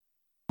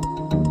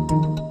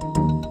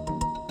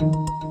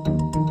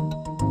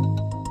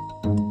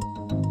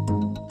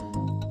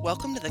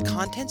to the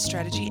Content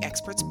Strategy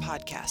Experts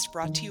podcast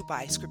brought to you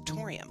by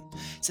Scriptorium.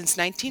 Since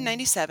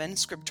 1997,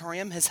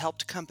 Scriptorium has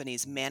helped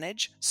companies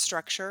manage,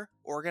 structure,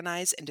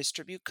 organize, and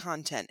distribute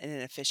content in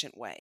an efficient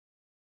way.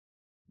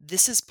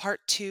 This is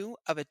part 2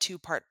 of a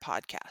 2-part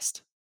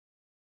podcast.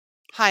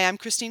 Hi, I'm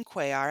Christine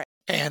Cuellar.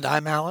 And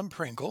I'm Alan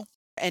Pringle.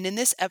 And in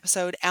this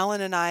episode,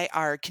 Alan and I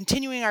are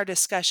continuing our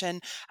discussion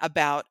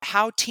about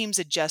how teams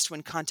adjust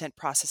when content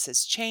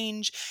processes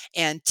change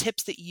and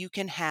tips that you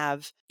can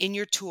have in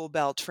your tool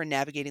belt for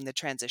navigating the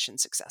transition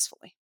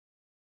successfully.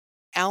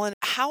 Alan,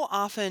 how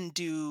often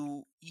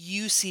do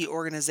you see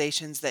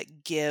organizations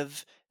that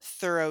give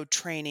thorough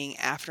training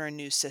after a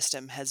new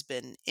system has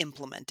been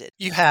implemented?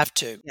 You have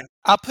to. Yeah.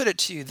 I'll put it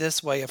to you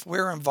this way. If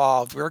we're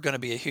involved, we're going to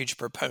be a huge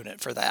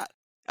proponent for that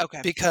Okay.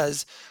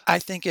 because I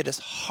think it is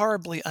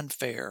horribly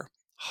unfair,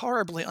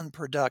 horribly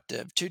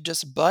unproductive to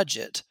just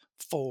budget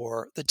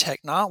for the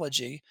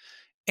technology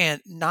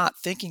and not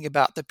thinking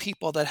about the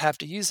people that have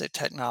to use the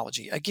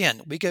technology.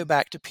 Again, we go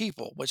back to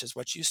people, which is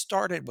what you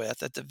started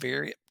with at the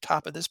very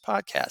top of this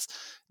podcast.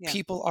 Yeah.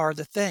 People are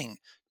the thing.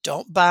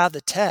 Don't buy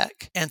the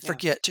tech and Yeah.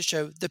 forget to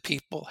show the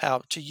people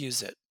how to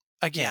use it.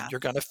 Again, Yeah. you're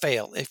going to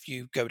fail if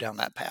you go down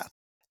that path.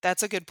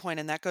 That's a good point,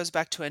 and that goes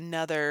back to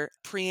another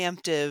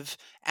preemptive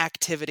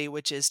activity,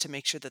 which is to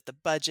make sure that the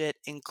budget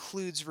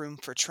includes room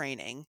for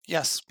training.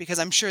 Yes. Because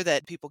I'm sure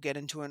that people get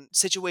into a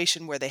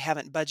situation where they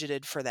haven't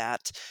budgeted for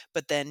that,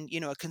 but then,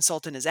 a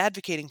consultant is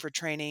advocating for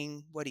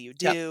training. What do you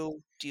Yep.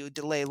 do? Do you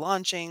delay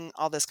launching?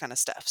 All this kind of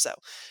stuff. So,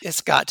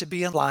 It's got to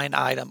be a line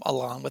item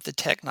along with the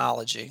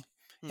technology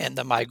hmm. and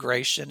the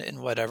migration and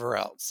whatever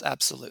else.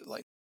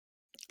 Absolutely.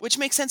 Which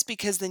makes sense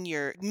because then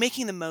you're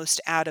making the most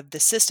out of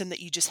the system that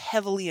you just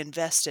heavily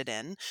invested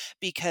in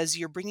because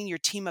you're bringing your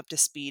team up to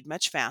speed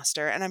much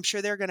faster. And I'm sure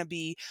they're going to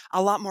be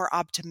a lot more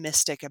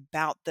optimistic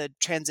about the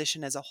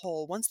transition as a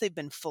whole once they've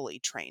been fully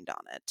trained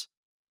on it.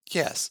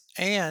 Yes.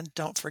 And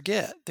don't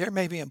forget, there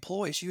may be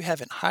employees you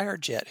haven't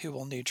hired yet who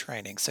will need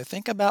training. So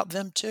think about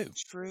them too.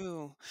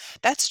 True.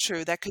 That's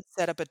true. That could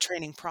set up a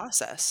training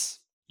process.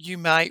 You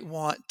might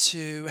want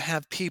to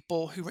have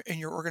people who in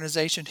your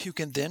organization who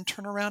can then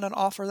turn around and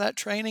offer that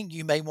training.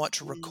 You may want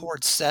to Mm,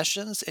 record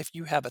sessions if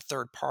you have a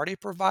third party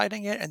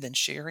providing it and then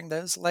sharing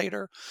those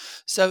later.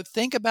 So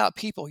think about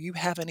people you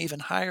haven't even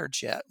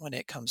hired yet when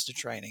it comes to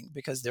training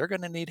because they're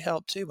going to need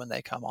help too when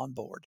they come on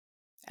board.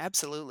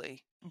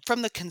 absolutely.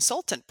 From the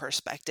consultant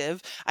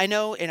perspective, I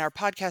know in our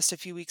podcast a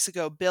few weeks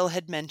ago, Bill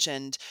had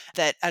mentioned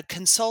that a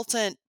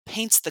consultant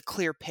paints the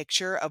clear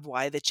picture of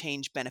why the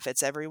change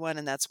benefits everyone.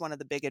 And that's one of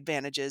the big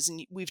advantages.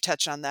 And we've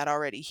touched on that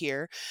already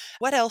here.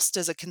 What else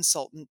does a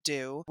consultant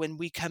do when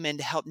we come in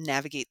to help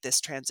navigate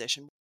this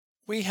transition?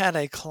 We had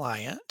a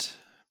client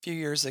a few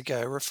years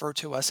ago refer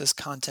to us as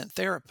content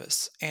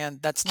therapists,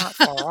 and that's not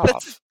far that's,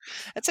 off.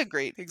 that's a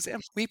great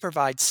example. We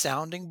provide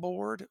sounding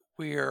board.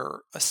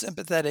 We're a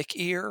sympathetic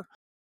ear.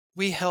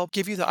 We help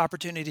give you the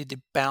opportunity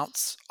to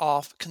bounce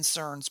off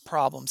concerns,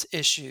 problems,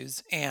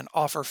 issues, and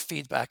offer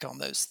feedback on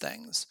those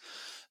things.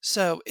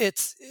 So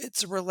it's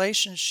a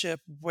relationship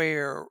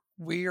where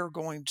we are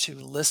going to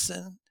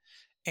listen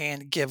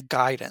and give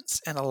guidance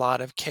in a lot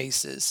of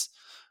cases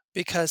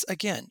because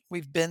again,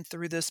 we've been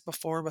through this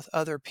before with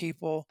other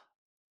people.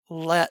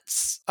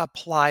 Let's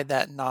apply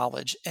that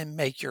knowledge and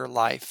make your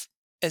life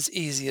as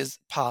easy as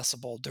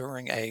possible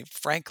during a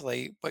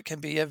frankly what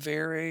can be a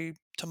very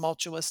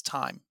tumultuous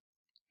time.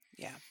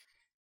 Yeah,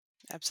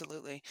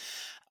 absolutely.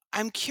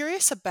 I'm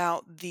curious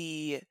about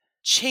the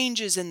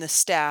changes in the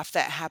staff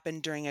that happen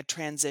during a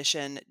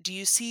transition. Do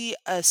you see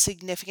a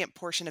significant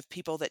portion of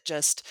people that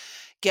just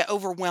get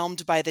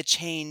overwhelmed by the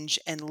change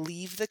and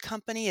leave the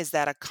company? Is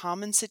that a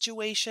common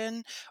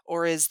situation,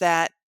 or is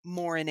that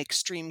more in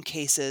extreme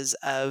cases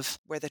of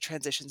where the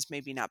transition's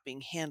maybe not being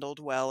handled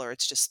well, or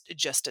it's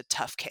just a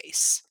tough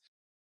case?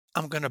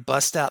 I'm going to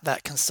bust out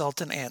that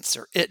consultant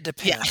answer. It Yeah.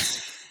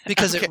 depends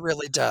because it Okay.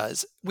 really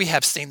does. We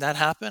have seen that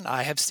happen.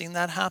 I have seen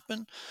that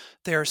happen.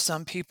 There are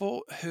some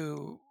people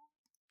who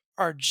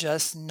are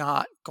just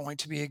not going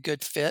to be a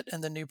good fit in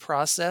the new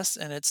process,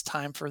 and it's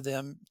time for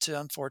them to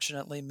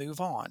unfortunately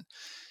move on.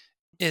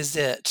 Is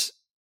it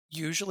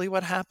usually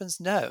what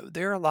happens? No.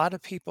 There are a lot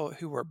of people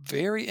who are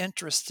very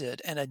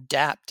interested in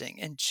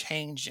adapting and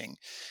changing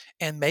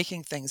and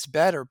making things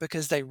better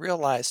because they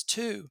realize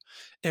too,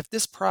 if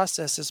this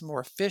process is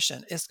more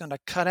efficient, it's going to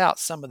cut out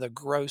some of the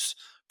gross,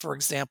 for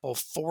example,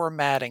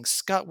 formatting,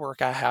 scut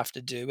work I have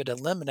to do. It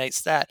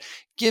eliminates that,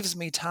 gives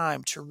me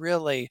time to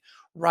really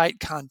write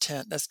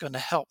content that's going to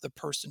help the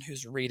person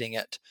who's reading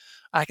it.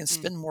 I can Mm,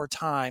 spend more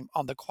time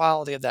on the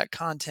quality of that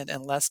content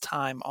and less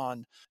time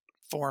on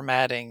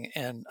formatting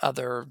and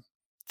other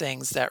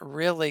things that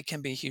really can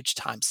be huge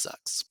time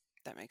sucks.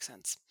 that makes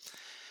sense.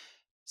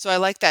 So I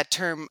like that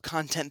term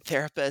content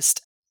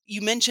therapist.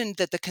 You mentioned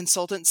that the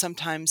consultant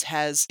sometimes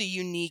has a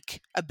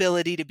unique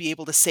ability to be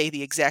able to say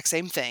the exact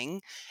same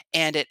thing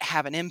and it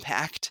have an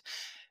impact.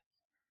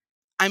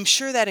 I'm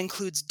sure that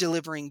includes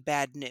delivering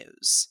bad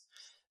news.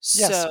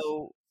 Yes.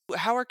 So,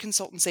 how are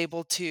consultants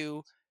able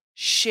to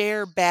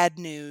share bad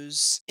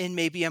news in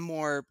maybe a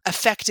more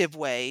effective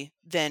way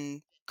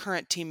than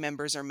current team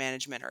members or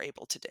management are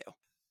able to do?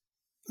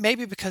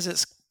 Maybe because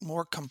it's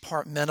more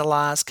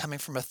compartmentalized coming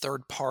from a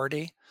third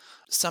party,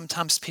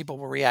 sometimes people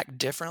will react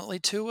differently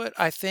to it.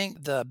 I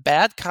think the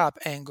bad cop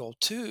angle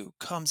too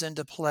comes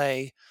into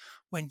play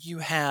when you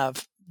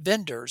have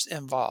vendors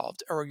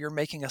involved or you're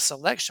making a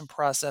selection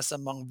process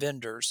among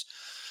vendors.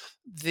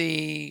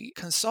 The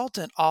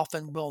consultant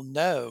often will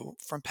know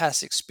from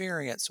past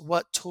experience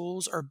what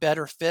tools are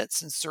better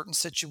fits in certain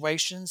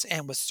situations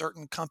and with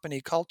certain company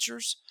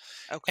cultures.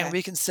 And Okay.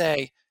 we can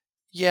say,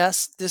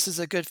 yes, this is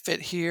a good fit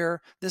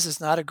here. This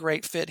is not a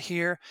great fit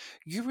here.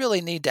 You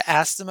really need to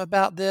ask them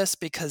about this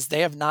because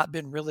they have not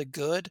been really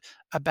good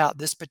about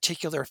this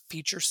particular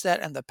feature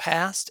set in the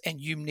past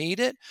and you need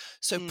it.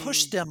 So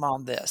push Mm, them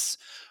on this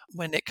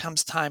when it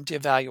comes time to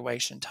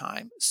evaluation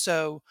time.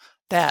 So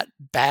that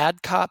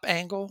bad cop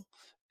angle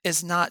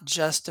is not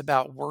just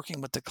about working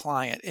with the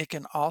client. It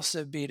can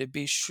also be to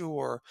be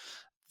sure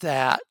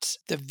that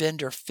the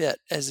vendor fit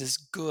is as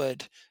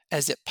good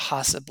as it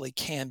possibly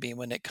can be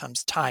when it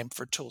comes time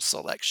for tool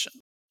selection.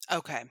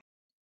 okay.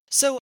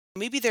 So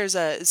maybe there's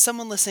a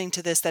someone listening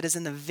to this that is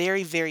in the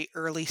very, very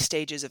early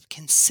stages of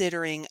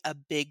considering a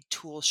big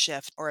tool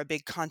shift or a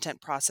big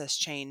content process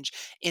change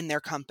in their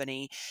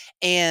company,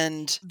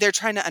 and they're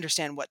trying to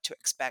understand what to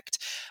expect.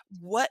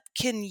 What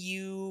can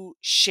you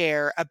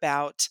share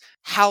about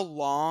how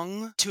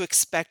long to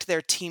expect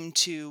their team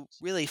to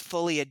really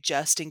fully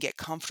adjust and get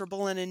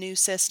comfortable in a new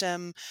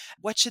system?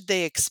 What should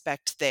they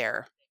expect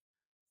there?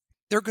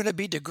 They're going to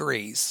be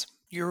degrees.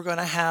 You're going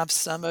to have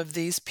some of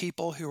these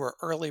people who are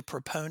early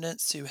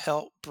proponents who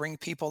help bring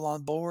people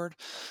on board.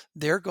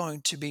 They're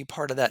going to be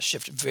part of that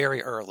shift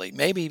very early,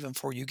 maybe even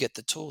before you get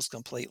the tools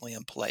completely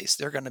in place.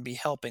 They're going to be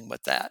helping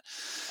with that.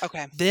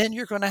 Okay. Then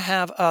you're going to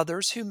have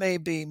others who may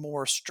be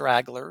more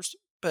stragglers,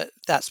 but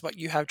that's what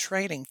you have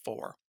training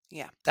for.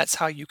 Yeah. That's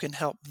how you can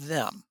help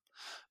them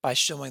by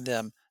showing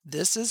them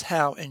this is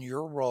how in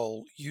your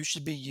role you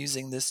should be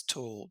using this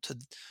tool to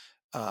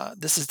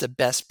this is the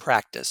best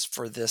practice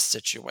for this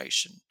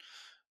situation,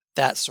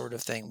 that sort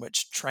of thing,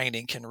 which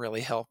training can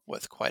really help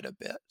with quite a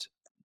bit.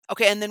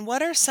 Okay, and then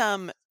what are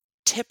some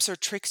tips or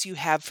tricks you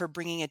have for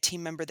bringing a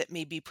team member that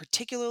may be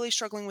particularly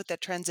struggling with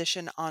that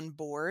transition on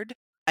board?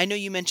 I know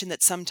you mentioned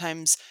that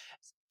sometimes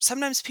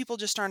people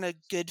just aren't a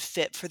good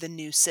fit for the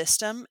new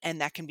system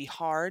and that can be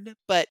hard,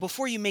 but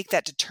before you make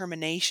that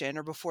determination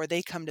or before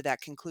they come to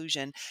that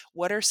conclusion,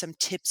 what are some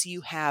tips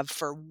you have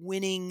for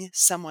winning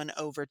someone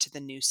over to the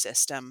new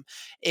system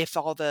if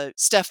all the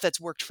stuff that's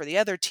worked for the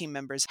other team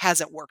members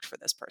hasn't worked for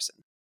this person?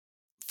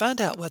 Find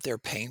out what their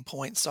pain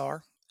points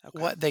are, Okay.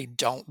 what they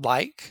don't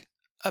like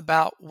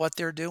about what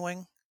they're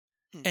doing,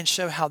 Hmm. and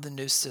show how the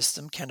new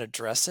system can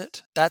address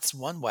it. That's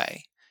one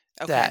way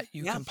Okay. that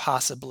you Yeah. can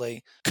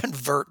possibly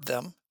convert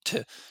them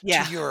to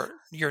Yeah.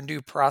 your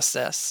new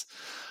process.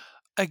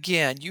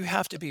 Again, you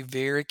have to be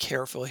very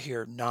careful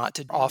here not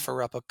to Mm,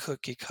 offer up a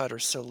cookie cutter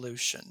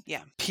solution.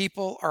 yeah.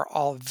 People are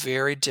all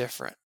very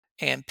different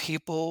and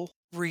people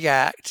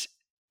react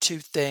to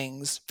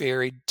things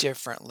very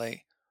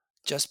differently.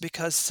 Just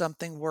because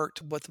something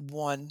worked with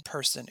one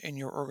person in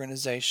your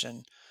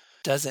organization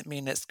doesn't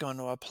mean it's going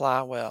to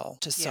apply well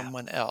to Yeah.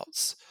 someone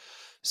else.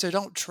 So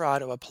don't try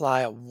to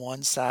apply a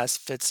one size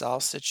fits all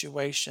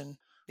situation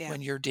Yeah.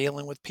 when you're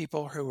dealing with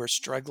people who are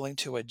struggling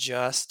to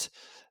adjust.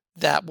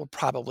 That will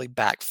probably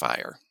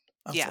backfire,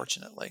 Yeah.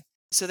 unfortunately.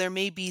 So there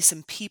may be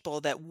some people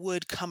that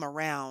would come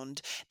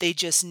around. They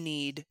just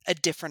need a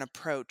different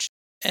approach.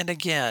 And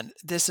again,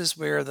 this is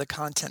where the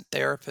content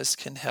therapist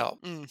can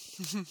help.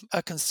 Mm.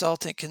 A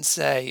consultant can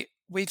say,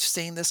 we've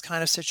seen this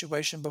kind of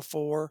situation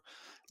before.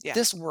 Yeah.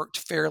 This worked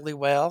fairly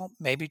well.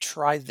 Maybe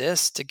try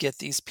this to get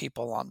these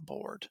people on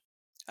board.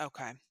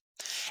 Okay.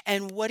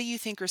 And what do you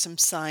think are some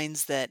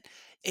signs that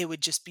it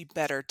would just be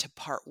better to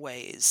part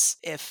ways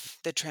if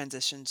the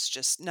transition's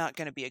just not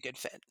going to be a good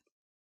fit?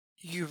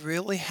 You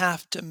really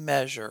have to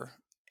measure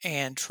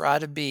and try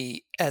to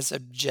be as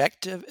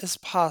objective as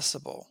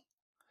possible.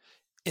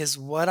 Is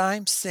what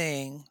I'm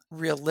seeing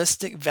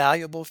realistic,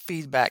 valuable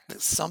feedback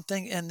that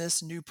something in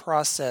this new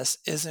process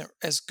isn't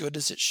as good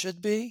as it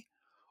should be?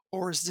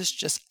 Or is this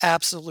just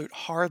absolute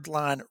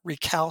hardline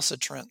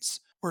recalcitrance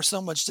where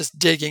someone's just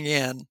digging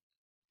in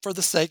for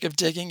the sake of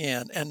digging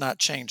in and not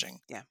changing?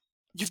 Yeah.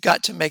 You've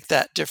got to make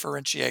that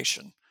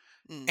differentiation.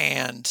 Mm.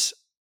 And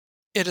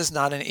it is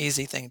not an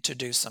easy thing to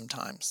do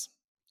sometimes.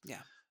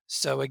 Yeah.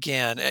 So,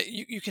 again,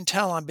 you can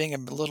tell I'm being a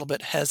little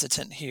bit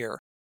hesitant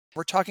here.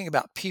 We're talking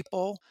about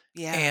people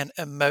Yeah. and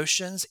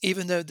emotions,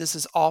 even though this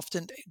is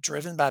often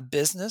driven by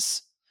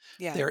business,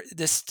 Yeah.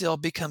 this still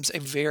becomes a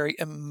very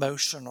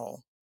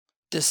emotional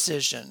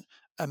decision,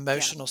 Yeah.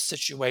 emotional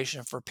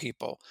situation for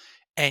people.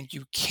 And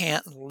you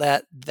can't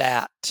let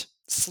that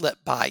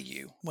slip by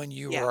you when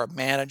you Yeah. are a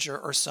manager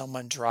or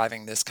someone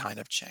driving this kind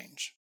of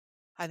change.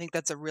 I think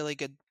that's a really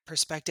good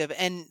perspective.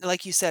 And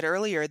like you said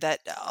earlier, that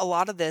a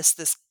lot of this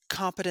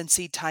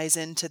competency ties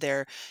into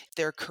their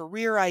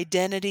career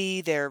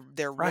identity, their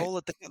Right. role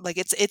at the like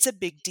it's a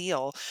big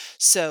deal.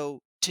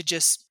 So to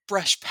just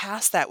brush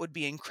past that would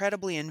be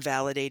incredibly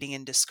invalidating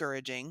and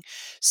discouraging.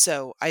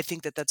 So I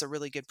think that that's a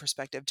really good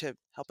perspective to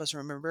help us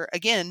remember.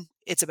 Again,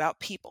 it's about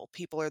people.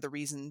 People are the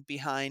reason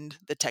behind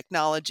the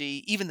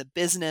technology, even the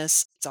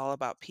business. It's all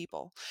about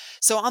people.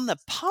 So, on the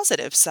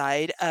positive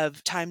side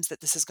of times that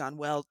this has gone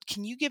well,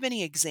 can you give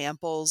any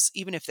examples,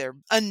 even if they're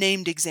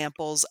unnamed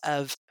examples,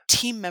 of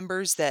team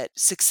members that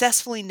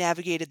successfully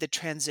navigated the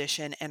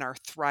transition and are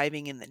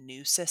thriving in the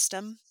new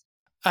system?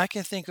 I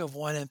can think of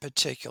one in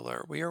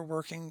particular. We are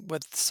working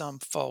with some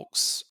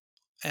folks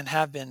and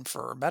have been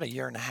for about a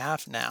year and a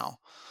half now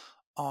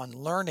on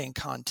learning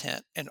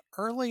content. And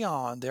early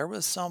on, there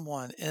was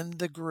someone in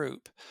the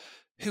group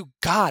who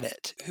got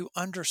it, who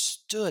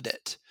understood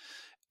it,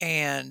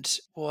 and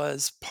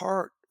was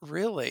part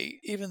really,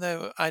 even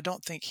though I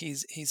don't think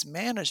he's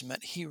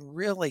management, he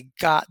really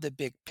got the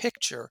big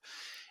picture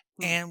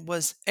Hmm. and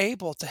was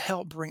able to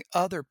help bring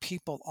other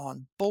people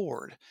on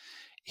board.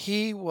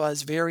 He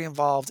was very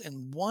involved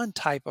in one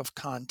type of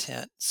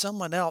content.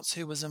 Someone else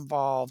who was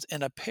involved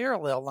in a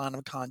parallel line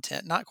of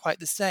content, not quite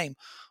the same,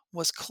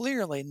 was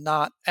clearly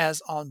not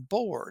as on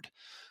board.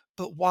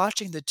 But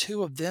watching the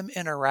two of them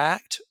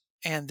interact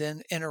and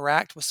then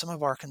interact with some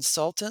of our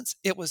consultants,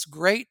 it was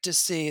great to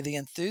see the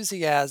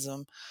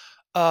enthusiasm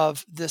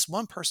of this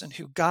one person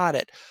who got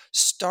it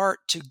start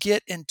to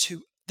get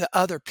into the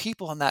other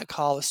people on that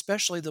call,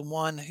 especially the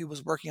one who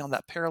was working on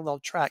that parallel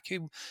track,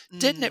 who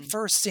didn't at Mm.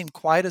 first seem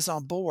quite as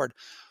on board.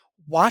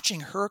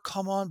 Watching her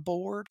come on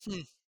board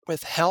Hmm.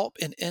 with help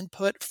and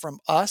input from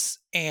us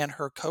and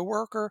her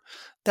coworker,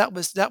 that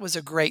was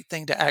a great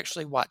thing to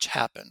actually watch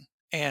happen.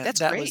 And That's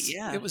that great. was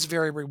it Yeah. was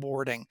very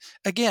rewarding.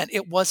 Again,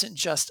 it wasn't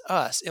just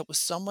us, it was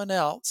someone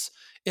else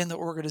in the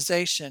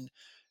organization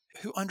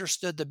who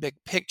understood the big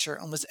picture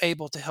and was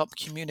able to help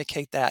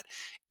communicate that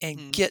and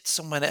Hmm. get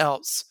someone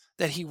else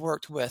that he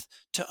worked with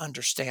to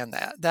understand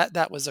that.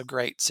 That was a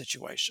great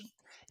situation.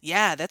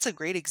 Yeah, that's a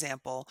great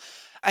example.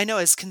 I know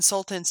as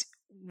consultants,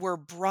 we're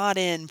brought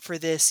in for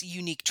this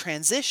unique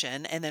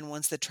transition. And then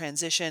once the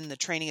transition, the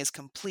training is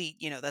complete,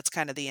 that's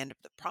kind of the end of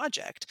the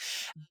project.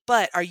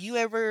 But are you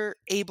ever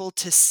able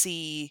to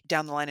see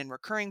down the line in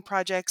recurring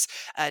projects,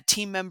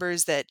 team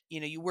members that,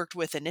 you worked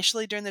with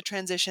initially during the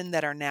transition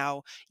that are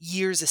now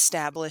years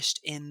established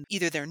in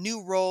either their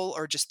new role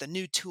or just the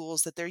new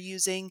tools that they're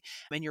using,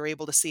 and you're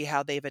able to see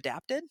how they've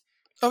adapted?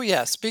 Oh,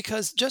 yes,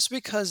 because just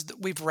because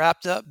we've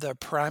wrapped up the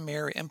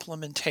primary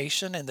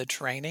implementation and the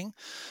training,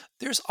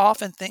 there's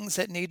often things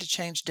that need to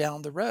change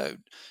down the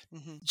road.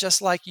 Hmm.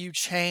 Just like you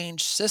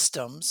change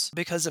systems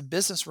because of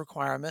business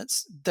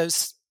requirements,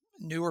 those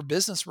newer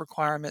business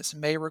requirements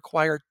may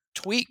require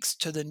tweaks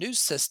to the new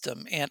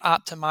system and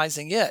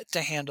optimizing it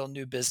to handle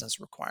new business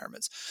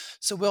requirements.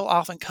 So we'll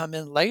often come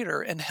in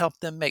later and help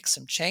them make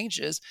some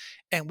changes,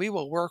 and we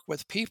will work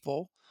with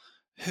people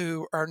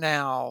who are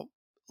now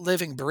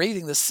living,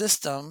 breathing the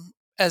system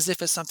as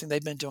if it's something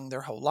they've been doing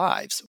their whole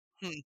lives.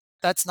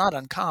 That's not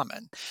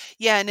uncommon.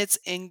 Yeah, and it's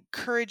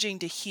encouraging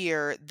to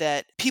hear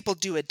that people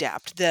do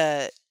adapt.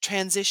 The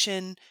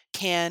transition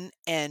can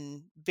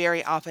and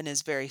very often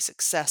is very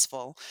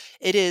successful.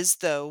 It is,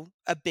 though,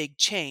 a big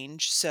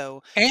change.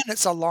 So, And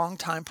it's a long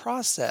time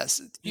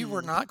process. You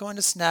were mm, not going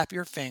to snap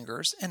your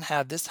fingers and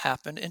have this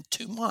happen in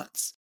 2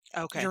 months.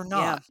 okay, You're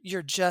yeah, not.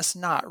 You're just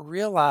not.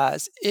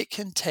 Realize it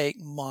can take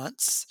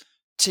months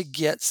to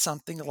get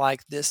something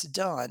like this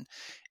done,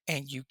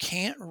 and you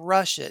can't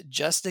rush it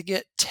just to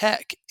get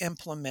tech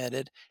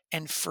implemented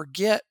and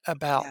forget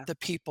about yeah, the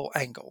people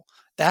angle.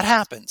 That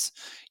happens.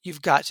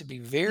 You've got to be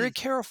very mm,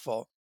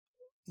 careful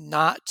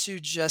not to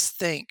just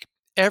think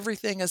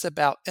everything is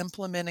about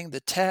implementing the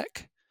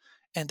tech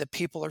and the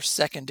people are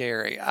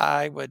secondary.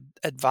 I would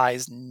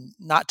advise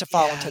not to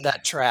fall into yeah,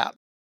 that trap.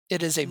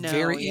 It is a no,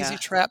 very easy yeah,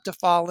 trap to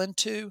fall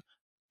into.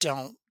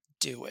 Don't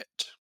do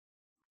it.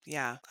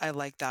 yeah, I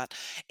like that.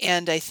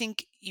 And I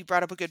think you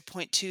brought up a good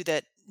point too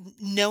that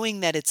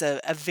knowing that it's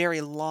a very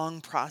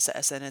long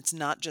process and it's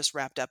not just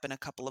wrapped up in a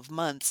couple of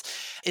months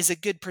is a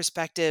good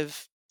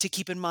perspective to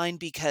keep in mind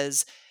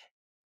because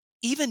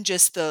even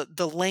just the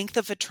length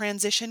of a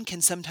transition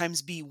can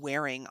sometimes be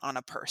wearing on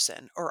a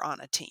person or on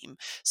a team.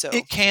 So,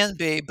 It can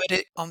be,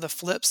 but on the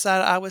flip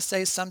side, I would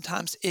say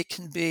sometimes it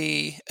can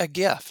be a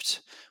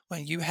gift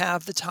when you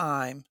have the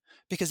time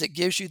because it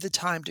gives you the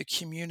time to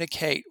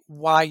communicate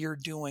why you're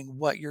doing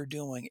what you're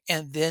doing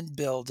and then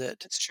build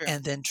it it's true.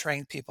 and then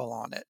train people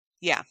on it.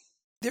 Yeah.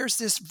 There's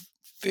this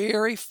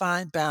very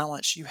fine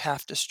balance you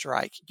have to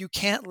strike. You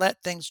can't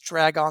let things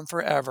drag on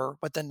forever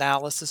with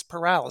analysis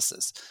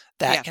paralysis.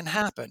 That Yeah. can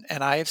happen,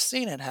 and I have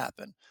seen it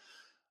happen.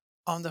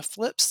 On the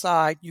flip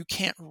side, you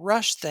can't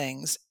rush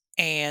things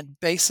and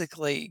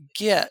basically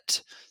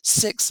get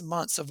 6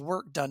 months of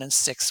work done in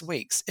 6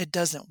 weeks. It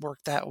doesn't work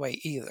that way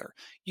either.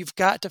 You've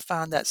got to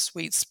find that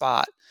sweet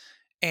spot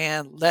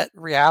and let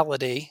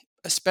reality,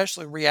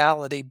 especially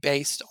reality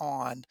based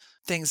on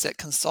things that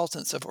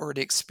consultants have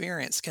already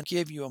experienced, can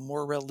give you a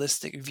more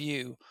realistic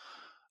view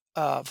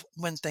of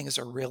when things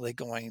are really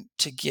going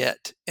to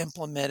get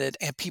implemented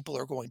and people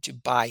are going to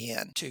buy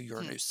in to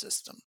your Hmm. new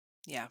system.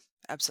 Yeah,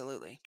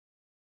 absolutely.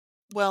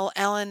 Well,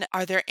 Alan,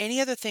 are there any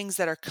other things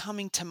that are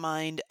coming to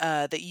mind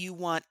that you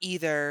want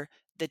either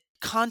the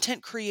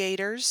content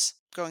creators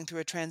going through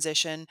a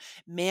transition,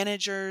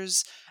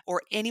 managers,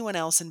 or anyone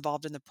else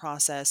involved in the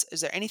process?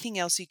 Is there anything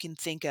else you can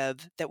think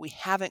of that we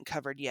haven't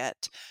covered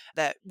yet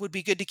that would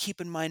be good to keep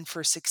in mind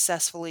for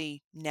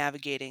successfully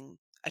navigating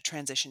a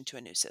transition to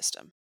a new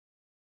system?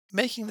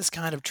 Making this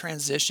kind of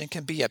transition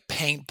can be a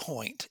pain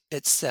point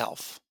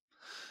itself.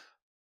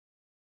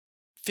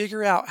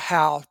 Figure out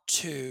how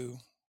to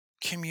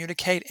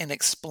communicate and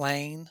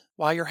explain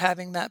why you're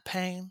having that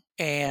pain,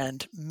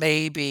 and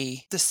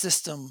maybe the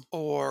system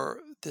or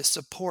the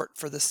support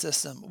for the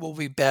system will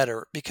be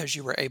better because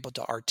you were able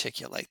to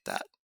articulate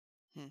that.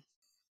 Hmm.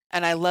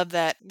 And I love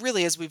that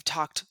really as we've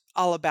talked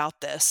all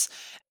about this,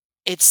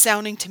 it's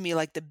sounding to me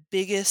like the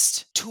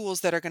biggest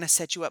tools that are going to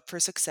set you up for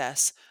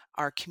success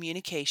are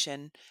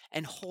communication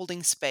and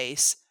holding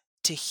space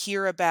to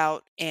hear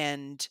about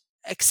and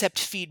accept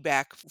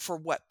feedback for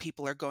what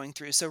people are going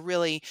through. So,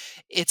 really,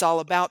 it's all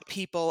about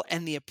people,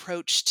 and the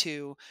approach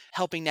to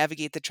helping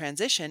navigate the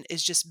transition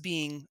is just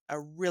being a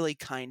really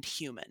kind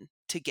human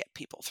to get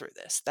people through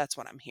this. That's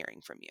what I'm hearing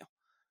from you.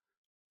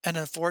 And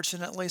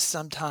unfortunately,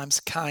 sometimes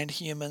kind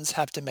humans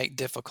have to make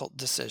difficult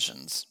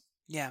decisions.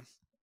 Yeah.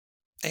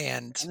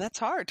 And And that's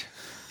hard.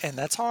 and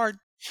that's hard.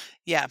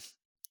 Yeah.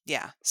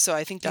 Yeah. So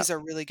I think Yep. these are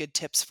really good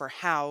tips for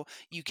how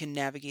you can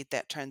navigate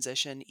that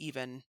transition,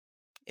 even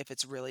if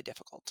it's really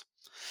difficult.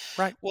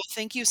 Right. Well,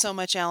 thank you so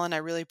much, Alan. I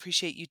really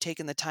appreciate you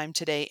taking the time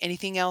today.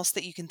 Anything else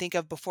that you can think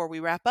of before we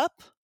wrap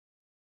up?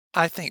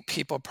 I think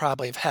people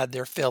probably have had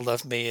their fill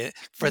of me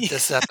for Yeah,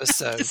 this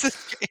episode. this is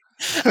great.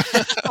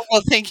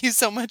 Well, thank you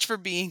so much for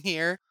being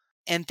here.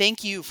 And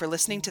thank you for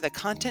listening to the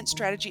Content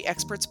Strategy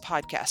Experts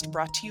podcast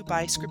brought to you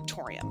by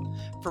Scriptorium.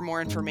 For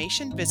more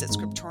information, visit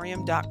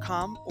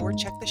scriptorium.com or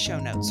check the show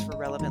notes for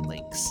relevant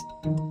links.